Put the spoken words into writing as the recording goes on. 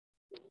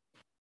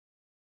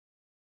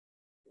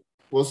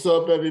What's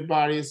up,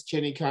 everybody? It's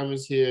Kenny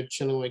Cummins here,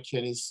 chilling with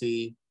Kenny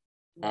C.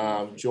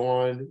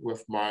 Joined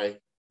with my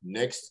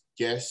next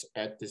guest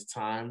at this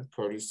time,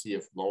 courtesy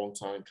of Long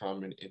Time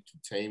Coming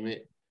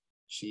Entertainment.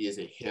 She is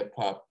a hip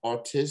hop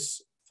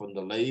artist from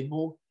the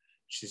label.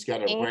 She's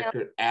got a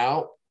record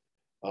out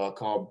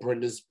called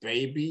Brenda's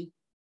Baby.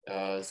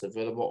 It's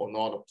available on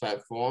all the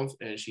platforms,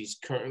 and she's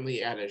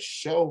currently at a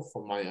show,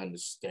 from my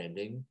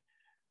understanding.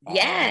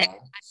 Yeah.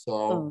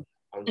 So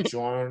I'm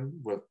joined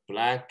with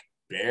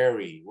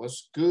Blackkberrie.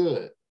 What's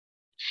good?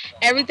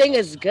 Everything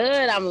is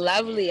good. I'm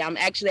lovely. I'm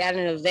actually at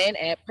an event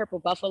at Purple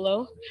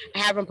Buffalo. I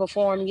haven't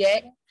performed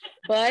yet,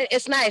 but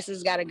it's nice.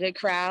 It's got a good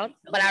crowd.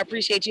 But I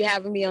appreciate you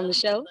having me on the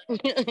show.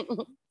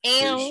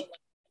 And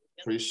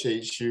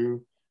Appreciate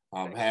you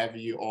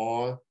having you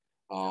on.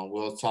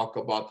 We'll talk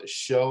about the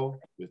show.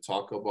 We'll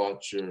talk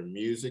about your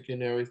music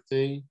and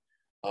everything.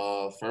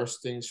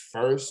 First things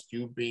first,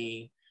 you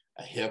being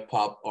a hip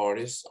hop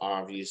artist,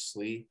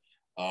 obviously.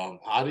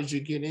 How did you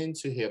get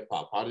into hip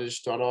hop? How did it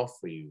start off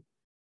for you?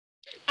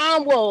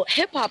 well,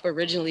 hip hop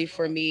originally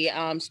for me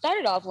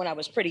started off when I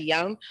was pretty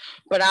young,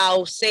 but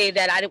I'll say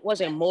that I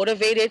wasn't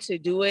motivated to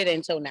do it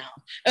until now.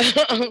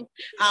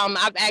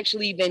 I've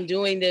actually been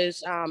doing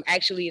this,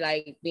 actually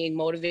like being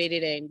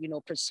motivated and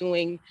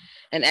pursuing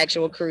an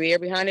actual career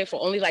behind it for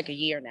only like a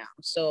year now.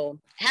 So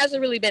it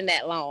hasn't really been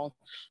that long,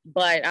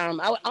 but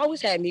I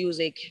always had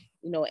music.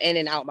 In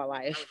and out my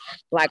life.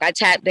 Like I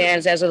tap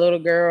danced as a little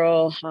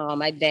girl.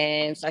 I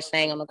danced, I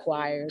sang on the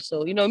choir.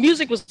 So,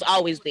 music was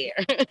always there.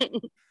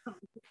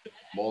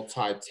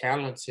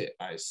 Multi-talented,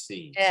 I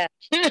see. Yeah.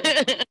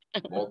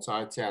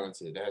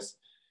 Multi-talented. That's,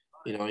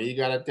 you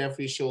gotta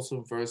definitely show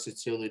some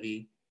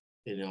versatility,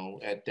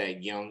 at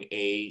that young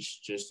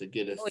age, just to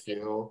get a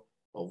feel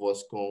of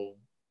what's going to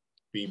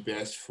be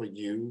best for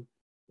you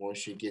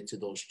once you get to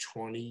those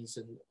 20s,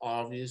 and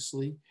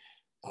obviously.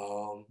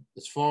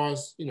 As far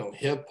as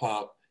hip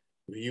hop,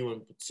 you in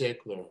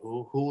particular,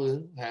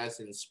 who has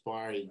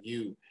inspired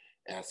you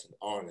as an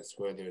artist,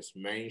 whether it's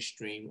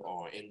mainstream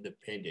or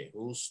independent?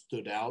 Who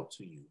stood out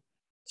to you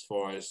as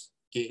far as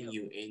getting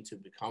you into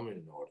becoming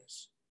an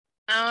artist?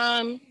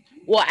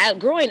 Well,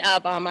 growing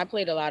up, I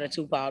played a lot of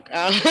Tupac.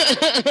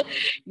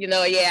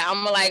 Yeah,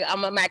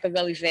 I'm a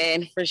Machiavelli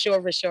fan for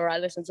sure, for sure. I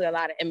listen to a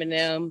lot of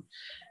Eminem.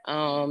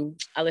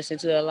 I listen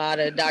to a lot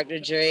of Dr.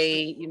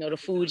 Dre, the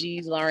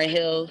Fugees, Lauryn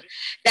Hill,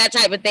 that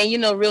type of thing,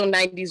 real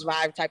 90s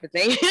vibe type of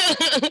thing.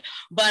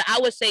 But I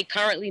would say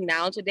currently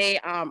now today,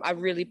 I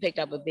really picked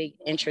up a big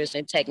interest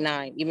in Tech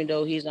Nine, even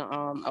though he's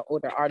an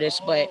older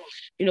artist. But,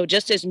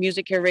 just his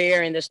music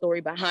career and the story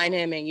behind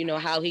him and,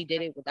 how he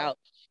did it without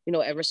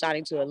ever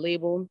signing to a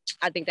label.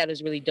 I think that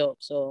is really dope.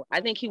 So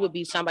I think he would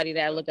be somebody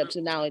that I look up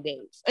to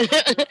nowadays.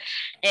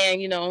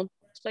 And,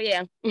 so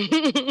yeah.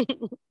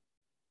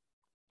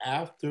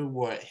 After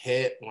what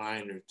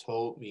Headliner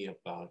told me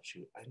about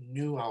you, I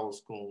knew I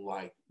was going to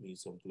like me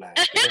some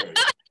Blackkberrie.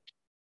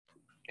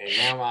 And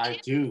now I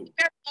do.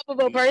 Very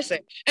lovable person.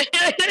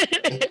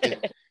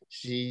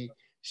 she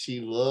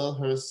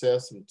loved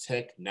herself some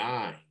Tech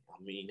Nine.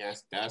 I mean,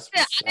 that's what's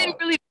I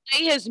didn't really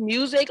play his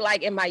music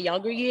like in my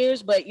younger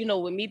years, but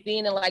with me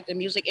being in like the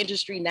music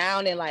industry now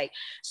and like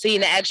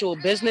seeing the actual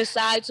business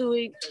side to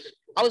it,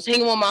 I was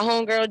hanging with my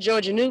homegirl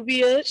Georgia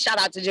Nubia. Shout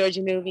out to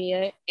Georgia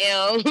Nubia.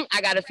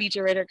 I got a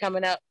feature with her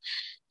coming up.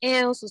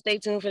 So stay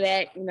tuned for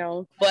that.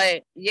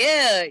 But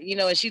yeah,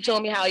 and she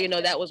told me how,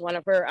 that was one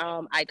of her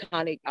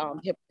iconic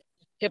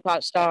hip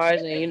hop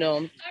stars.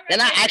 And, then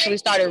I actually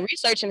started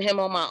researching him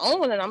on my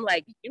own. And I'm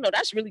like,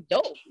 that's really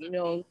dope,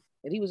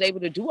 that he was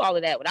able to do all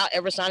of that without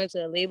ever signing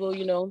to a label,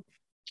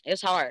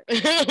 it's hard.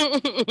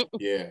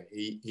 Yeah,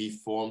 he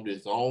formed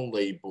his own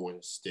label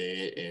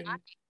instead, and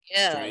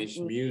Strange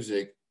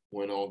Music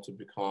went on to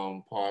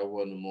become probably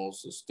one of the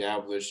most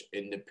established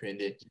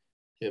independent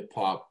hip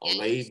hop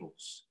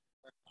labels.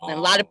 And a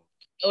lot of people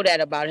know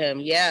that about him.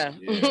 Yeah.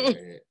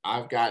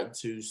 I've gotten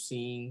to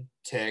see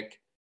Tech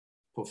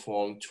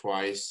perform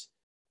twice.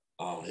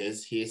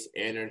 His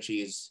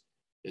energy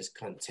is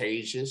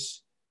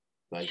contagious.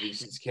 Like he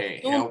just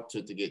can't help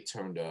to get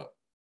turned up.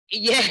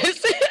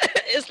 Yes,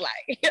 it's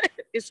like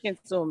it's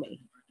consuming.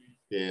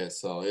 Yeah,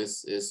 so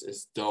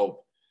it's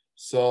dope.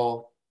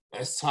 So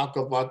let's talk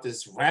about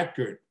this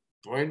record,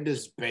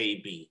 Brenda's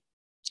Baby.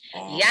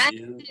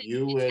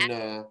 You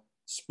and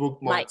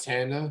Spook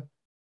Montana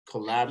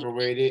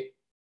collaborated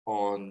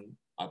on,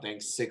 I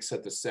think, 6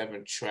 of the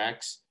 7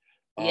 tracks.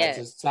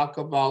 Just talk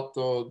about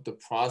the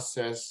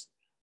process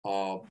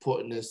of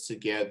putting this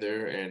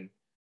together, and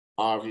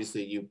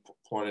obviously you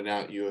pointed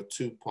out you're a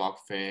Tupac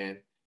fan,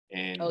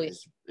 and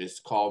it's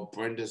called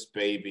Brenda's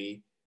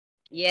Baby.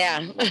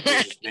 Yeah.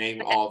 It's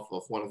named off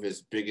of one of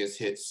his biggest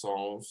hit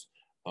songs.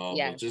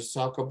 But just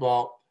talk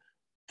about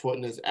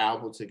putting this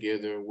album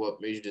together. What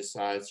made you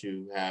decide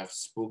to have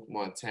Spook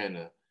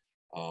Montana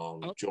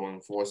join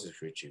forces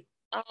with you?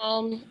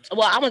 Well,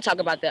 I'm gonna talk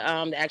about the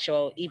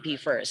actual EP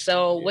first.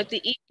 So with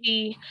the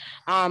EP,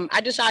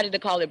 I decided to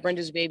call it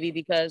Brenda's Baby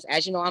because,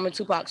 as you know, I'm a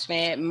Tupac's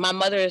fan. My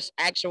mother's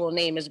actual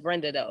name is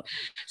Brenda, though,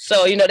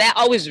 so that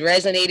always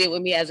resonated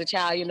with me as a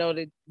child.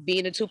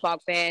 Being a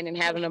Tupac fan and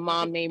having a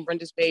mom named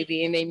Brenda's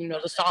Baby, and then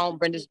the song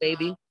Brenda's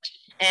Baby.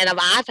 And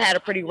I've had a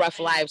pretty rough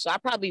life, so I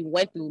probably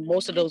went through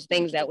most of those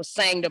things that was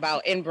sang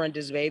about in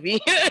Brenda's Baby.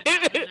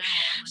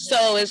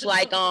 So it's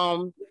like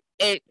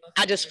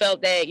I just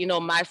felt that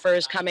my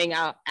first coming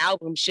out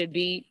album should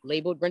be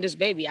labeled Brenda's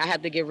Baby. I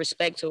have to give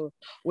respect to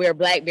where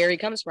Blackkberrie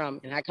comes from,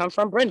 and I come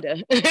from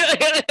Brenda.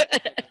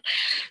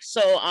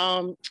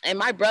 So and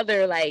my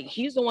brother, like,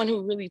 he's the one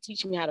who really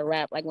teach me how to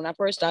rap. Like when I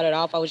first started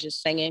off, I was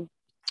just singing.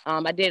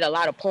 I did a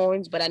lot of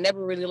poems, but I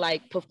never really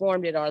like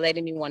performed it or let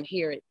anyone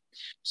hear it.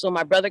 So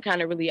my brother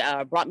kind of really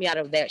brought me out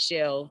of that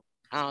shell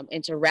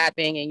into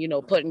rapping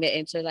and putting it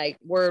into like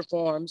word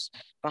forms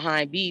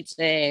behind beats,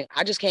 and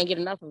I just can't get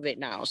enough of it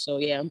now. So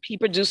yeah, he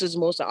produces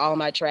most of all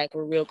my track.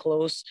 We're real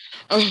close.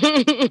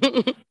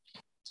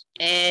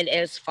 And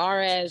as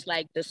far as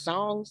like the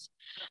songs,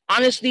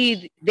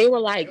 honestly, they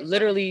were like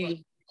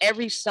literally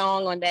every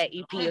song on that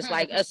EP is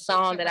like a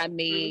song that I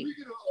made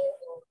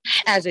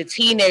as a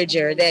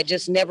teenager that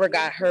just never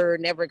got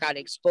heard, never got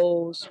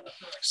exposed.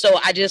 So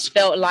I just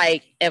felt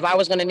like if I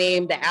was going to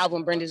name the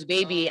album Brenda's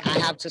Baby, I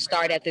have to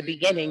start at the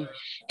beginning.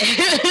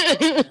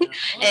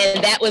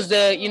 And that was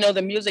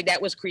the music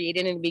that was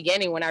created in the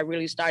beginning when I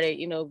really started,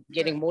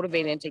 getting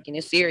motivated and taking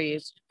it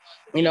serious,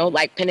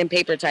 like pen and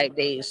paper type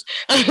days.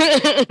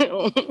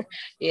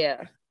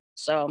 Yeah.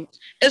 So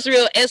it's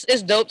real,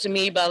 it's dope to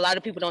me, but a lot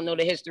of people don't know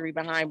the history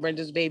behind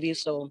Brenda's Baby.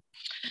 So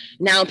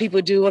now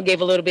people do. I gave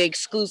a little bit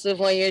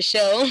exclusive on your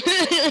show.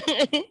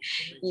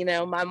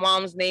 My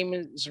mom's name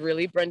is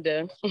really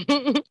Brenda.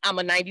 I'm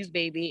a 90s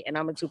baby and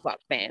I'm a Tupac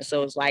fan.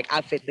 So it's like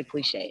I fit the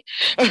cliche.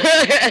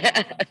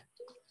 It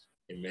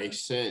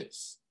makes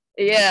sense.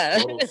 Yeah.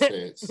 Makes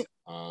total sense.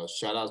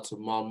 Shout out to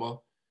Mama.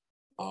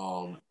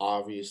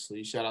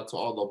 Obviously, shout out to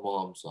all the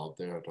moms out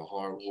there, the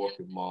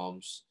hardworking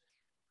moms,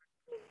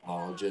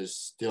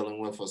 just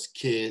dealing with us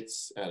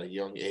kids at a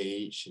young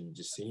age and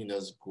just seeing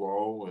us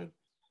grow and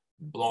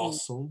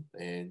blossom,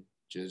 and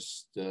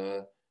just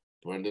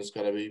Brenda's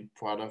gotta be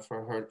proud of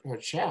her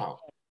child.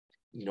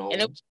 And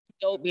it was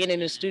dope being in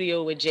the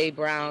studio with Jay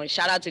Brown.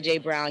 Shout out to Jay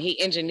Brown.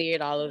 He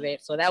engineered all of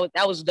it. So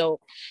that was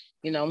dope,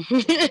 Yeah.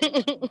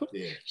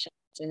 Shout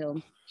out to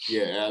him.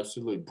 Yeah,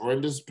 absolutely.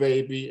 Brenda's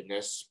Baby, and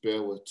that's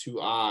spelled with two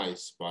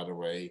I's, by the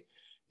way,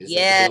 is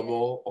Yeah.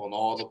 available on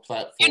all the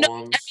platforms.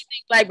 Everything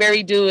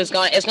Blackkberrie do is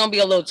it's gonna be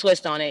a little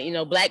twist on it.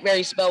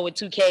 Blackkberrie spelled with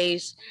two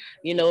K's.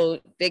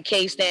 The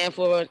K stand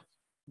for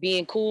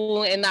being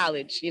cool and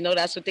knowledge.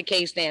 That's what the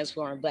K stands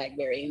for in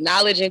Blackkberrie.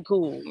 Knowledge and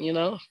cool.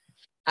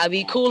 I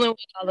be cooling with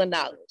all the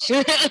knowledge.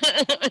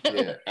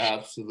 Yeah,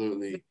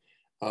 absolutely.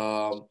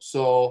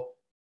 So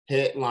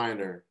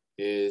Headliner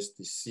is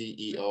the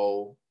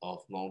CEO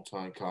of Long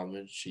Time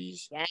Coming.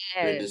 She's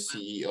been the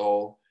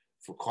CEO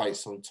for quite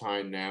some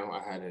time now.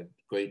 I had a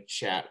great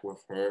chat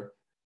with her.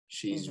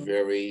 She's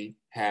very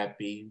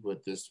happy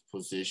with this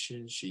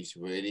position. She's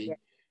ready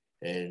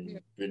and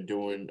been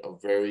doing a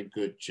very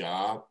good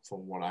job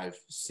from what I've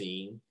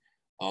seen.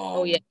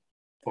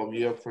 From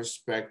your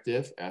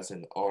perspective as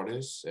an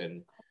artist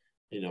and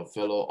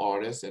fellow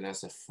artist and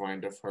as a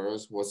friend of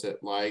hers, what's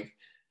it like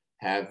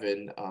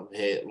having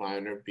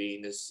Headliner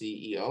being the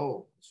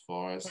CEO as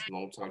far as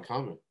Long Time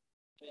Coming?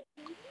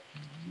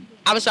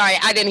 I'm sorry,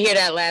 I didn't hear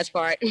that last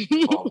part.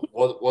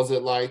 What was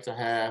it like to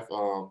have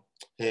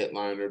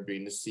Headliner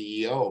being the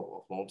CEO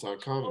of Long Time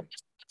Coming?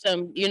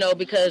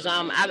 Because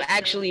I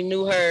actually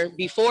knew her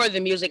before the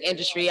music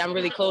industry. I'm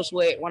really close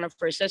with one of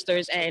her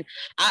sisters, and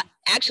I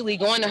actually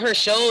going to her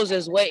shows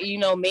is what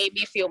made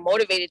me feel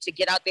motivated to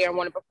get out there and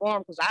want to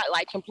perform, because I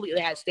like completely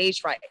had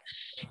stage fright.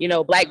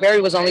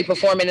 Blackkberrie was only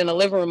performing in the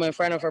living room in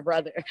front of her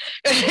brother.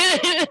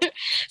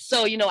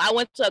 So I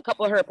went to a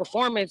couple of her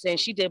performances and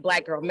she did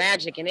Black Girl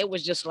Magic, and it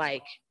was just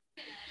like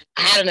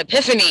I had an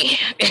epiphany,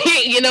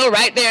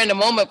 right there in the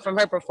moment from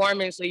her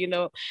performance. So,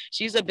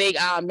 she's a big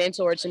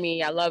mentor to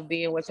me. I love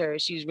being with her.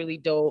 She's really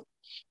dope.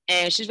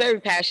 And she's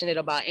very passionate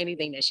about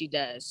anything that she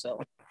does.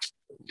 So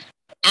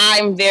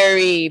I'm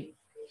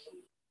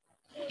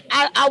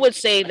I would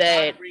say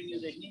that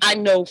I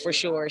know for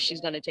sure she's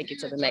going to take it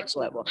to the next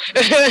level.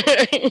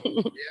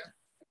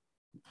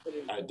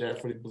 I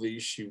definitely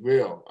believe she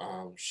will.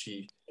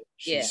 She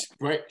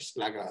spreads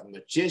like a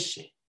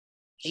magician.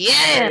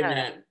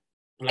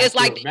 It's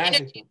like the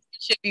energy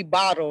should be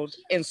bottled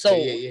and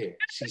sold. Yeah.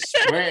 She's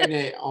spreading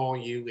it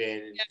on you,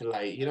 and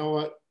like, you know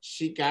what?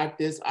 She got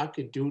this. I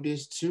could do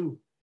this too.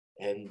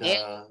 And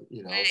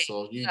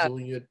so you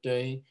doing your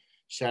thing.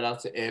 Shout out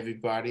to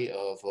everybody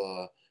of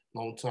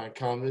Long Time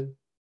Coming,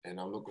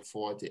 and I'm looking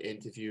forward to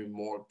interviewing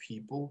more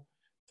people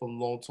from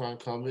Long Time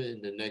Coming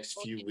in the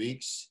next few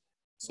weeks.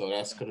 So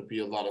that's going to be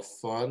a lot of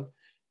fun.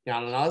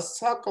 Now let's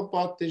talk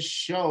about this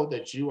show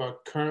that you are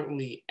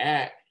currently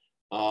at.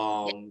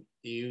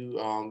 You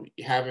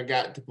haven't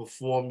got to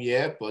perform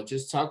yet, but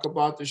just talk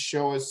about the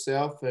show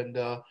itself and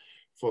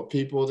for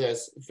people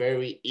that's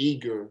very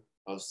eager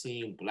of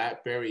seeing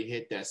Blackkberrie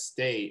hit that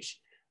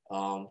stage,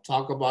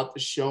 talk about the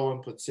show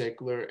in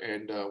particular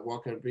and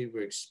what can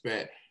people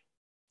expect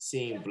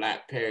seeing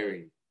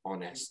Blackkberrie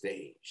on that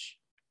stage.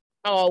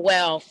 Oh,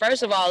 well,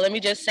 first of all, let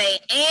me just say,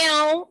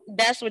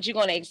 that's what you're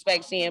going to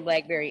expect seeing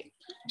Blackkberrie.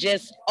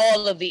 Just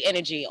all of the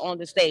energy on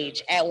the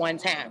stage at one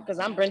time. Because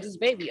I'm Brenda's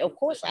baby. Of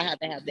course, I have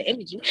to have the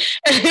energy.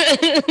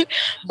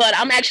 But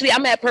I'm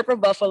at Purple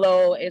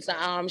Buffalo. It's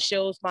a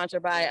show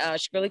sponsored by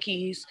Skrilla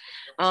Keys.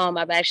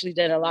 I've actually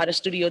done a lot of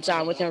studio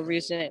time with him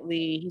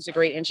recently. He's a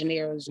great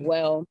engineer as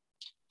well.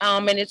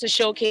 And it's a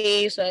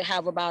showcase. I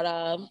have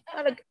about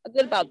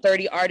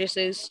 30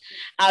 artists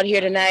out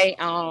here tonight.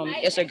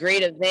 It's a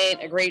great event,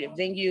 a great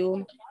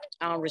venue.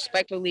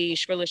 Respectfully,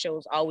 Skrilla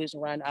shows always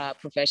run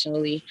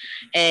professionally.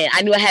 And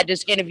I knew I had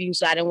this interview,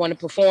 so I didn't want to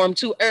perform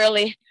too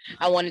early.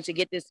 I wanted to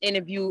get this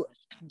interview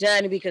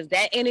done because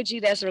that energy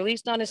that's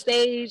released on the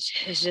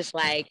stage is just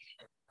like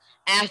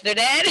after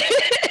that,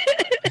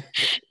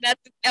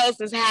 nothing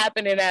else is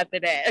happening after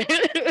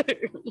that.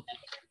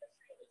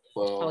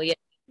 Well, oh yeah.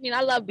 I mean,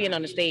 I love being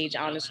on the stage.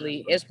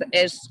 Honestly, it's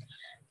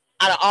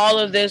out of all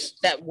of this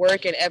that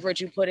work and effort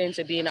you put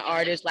into being an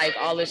artist, like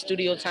all the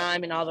studio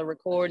time and all the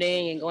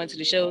recording and going to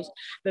the shows.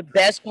 The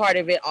best part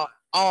of it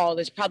all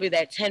is probably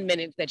that 10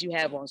 minutes that you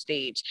have on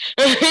stage.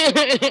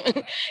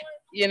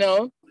 you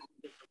know.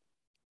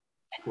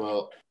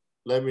 Well,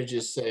 let me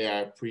just say I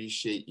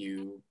appreciate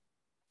you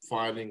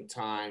finding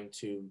time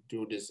to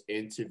do this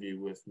interview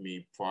with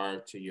me prior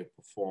to your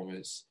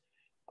performance.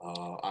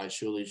 I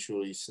truly,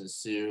 truly,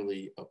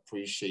 sincerely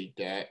appreciate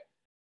that,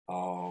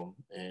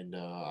 and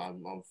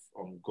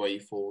I'm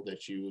grateful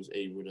that you was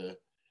able to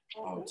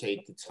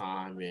take the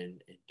time and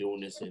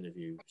doing this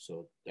interview.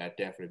 So that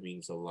definitely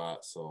means a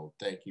lot. So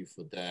thank you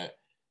for that.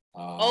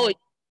 Oh,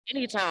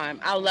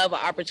 anytime. I love an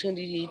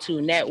opportunity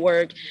to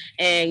network.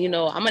 And,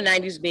 I'm a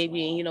 90s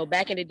baby. And,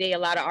 back in the day, a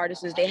lot of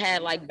artists, they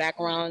had like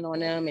background on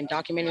them and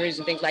documentaries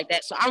and things like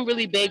that. So I'm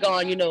really big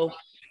on,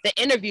 the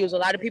interviews. A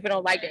lot of people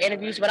don't like the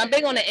interviews, but I'm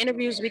big on the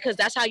interviews because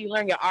that's how you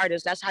learn your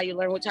artist. That's how you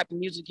learn what type of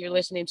music you're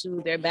listening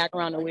to, their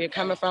background and where you're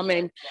coming from.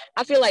 And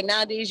I feel like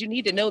nowadays you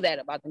need to know that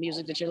about the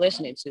music that you're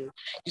listening to.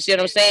 You see what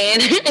I'm saying?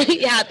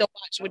 You have to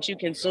watch what you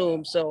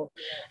consume. So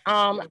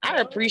I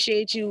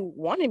appreciate you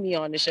wanting me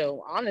on the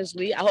show.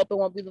 Honestly, I hope it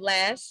won't be the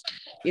last.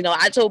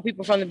 I told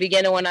people from the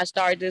beginning when I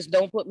started this,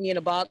 don't put me in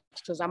a box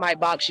because I might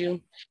box you.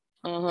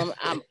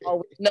 I'm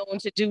always known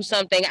to do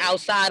something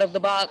outside of the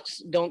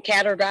box. Don't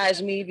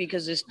categorize me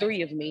because there's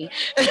three of me.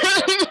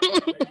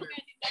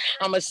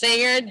 I'm a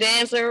singer,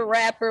 dancer,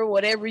 rapper,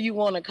 whatever you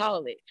want to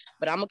call it.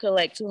 But I'm going to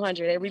collect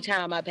 200 every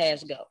time I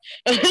pass go.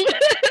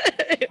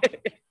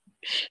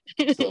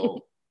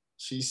 So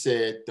she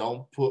said,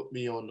 don't put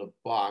me on the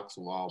box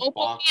while don't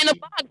boxing. Put me in a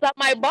box. I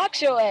might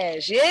box your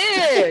ass.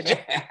 Yeah.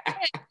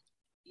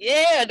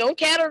 Yeah, don't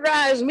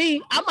categorize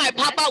me. I might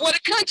pop out with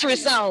a country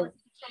song.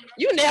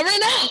 You never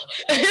know.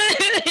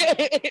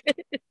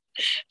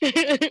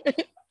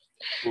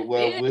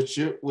 Well, yeah.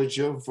 with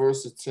your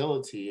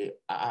versatility,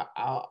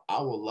 I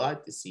would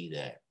like to see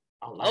that.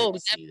 I like to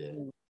see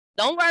that.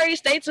 Don't worry,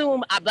 stay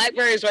tuned.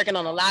 Blackkberrie is working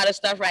on a lot of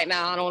stuff right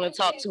now. I don't want to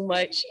talk too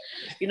much.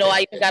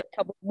 I even got a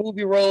couple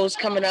movie roles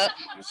coming up.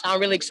 So I'm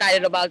really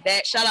excited about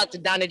that. Shout out to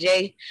Donna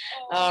J.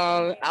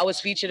 I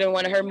was featured in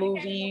one of her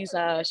movies.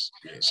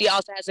 She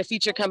also has a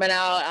feature coming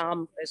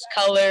out. It's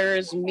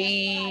Colors,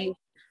 me,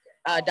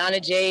 Donna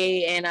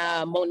J, and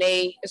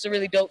Monet. It's a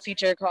really dope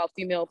feature called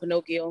Female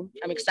Pinocchio.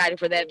 I'm excited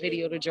for that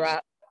video to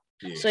drop.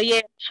 Yeah. So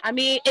yeah, I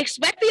mean,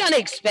 expect the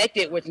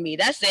unexpected with me.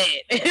 That's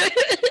it.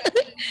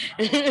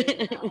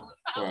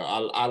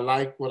 Well, I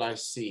like what I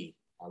see.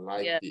 I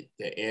like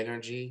the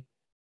energy.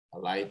 I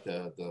like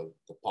the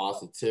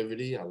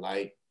positivity. I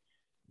like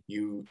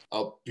you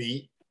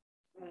upbeat,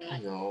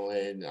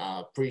 and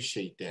I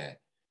appreciate that.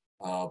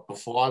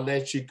 Before I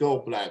let you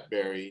go,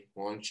 Blackkberrie,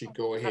 why don't you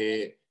go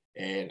ahead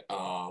and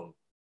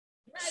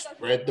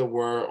spread the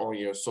word on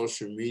your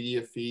social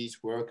media feeds.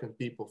 Where can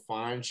people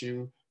find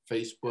you?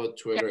 Facebook,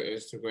 Twitter,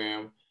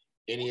 Instagram,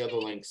 any other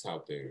links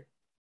out there?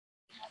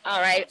 All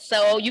right.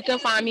 So you can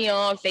find me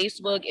on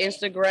Facebook,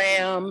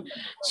 Instagram,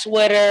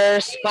 Twitter,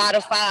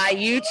 Spotify,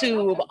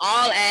 YouTube,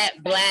 all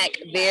at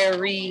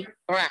Blackkberrie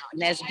Brown.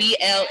 That's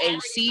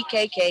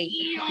BLACKKBERRIE.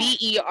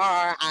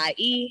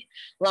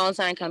 Long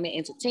Time Coming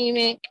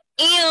Entertainment.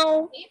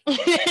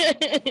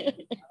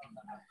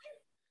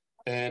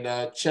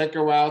 And check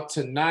her out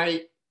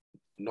tonight,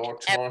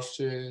 North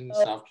Charleston,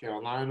 South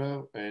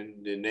Carolina.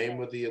 And the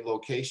name of the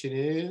location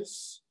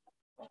is?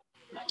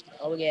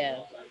 Oh, yeah.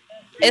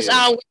 It's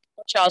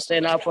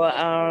Charleston off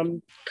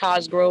of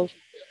Cosgrove.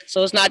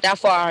 So it's not that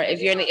far.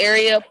 If you're in the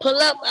area, pull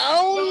up.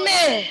 Oh,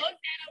 man.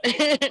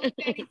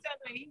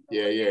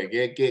 Yeah.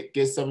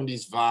 Get some of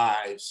these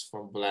vibes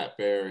from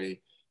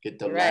Blackkberrie. Get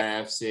the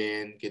laughs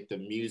in. Get the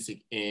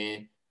music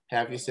in.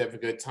 Have yourself a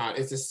good time.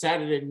 It's a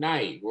Saturday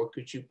night. What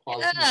could you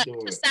possibly do?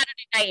 It's a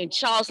Saturday night in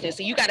Charleston.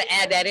 So you got to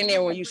add that in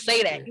there when you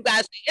say that. You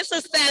guys, it's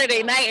a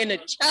Saturday night in the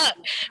Chuck.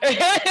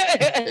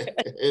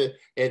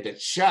 the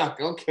Chuck.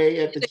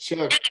 Okay, at the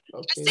Chuck.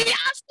 Okay. See,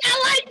 I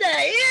like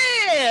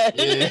that.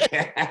 Yeah.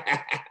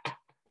 Yeah.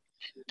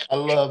 I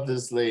love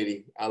this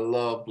lady. I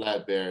love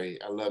Blackkberrie.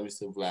 I love me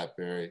some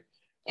Blackkberrie.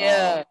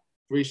 Yeah.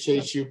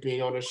 Appreciate you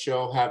being on the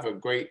show. Have a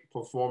great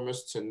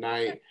performance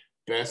tonight.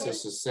 Best of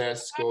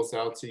success goes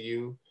out to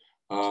you.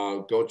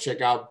 Go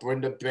check out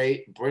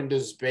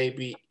Brenda's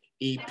Baby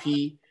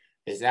EP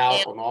is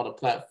out on all the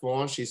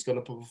platforms. She's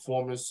gonna be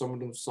performing some of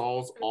them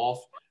songs off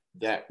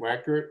that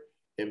record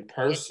in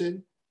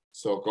person.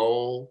 So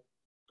go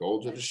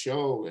to the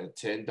show, and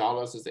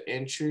 $10 is the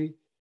entry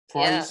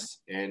price,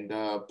 and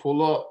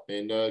pull up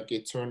and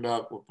get turned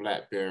up with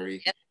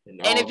Blackkberrie. And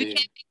if you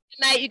can't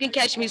tonight, you can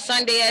catch me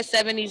Sunday at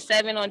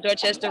 77 on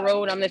Dorchester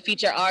Road. I'm the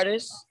featured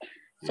artist.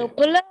 So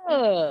pull up.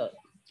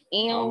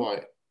 All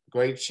right.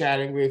 Great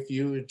chatting with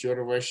you. Enjoy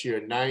the rest of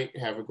your night.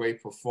 Have a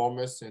great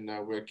performance, and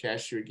we'll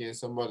catch you again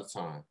some other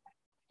time.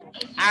 All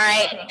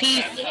right.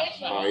 Peace.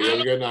 All right. You have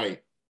a good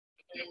night.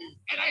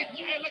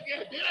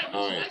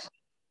 All right.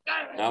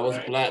 That was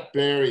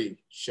Blackkberrie.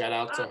 Shout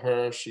out to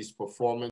her. She's performing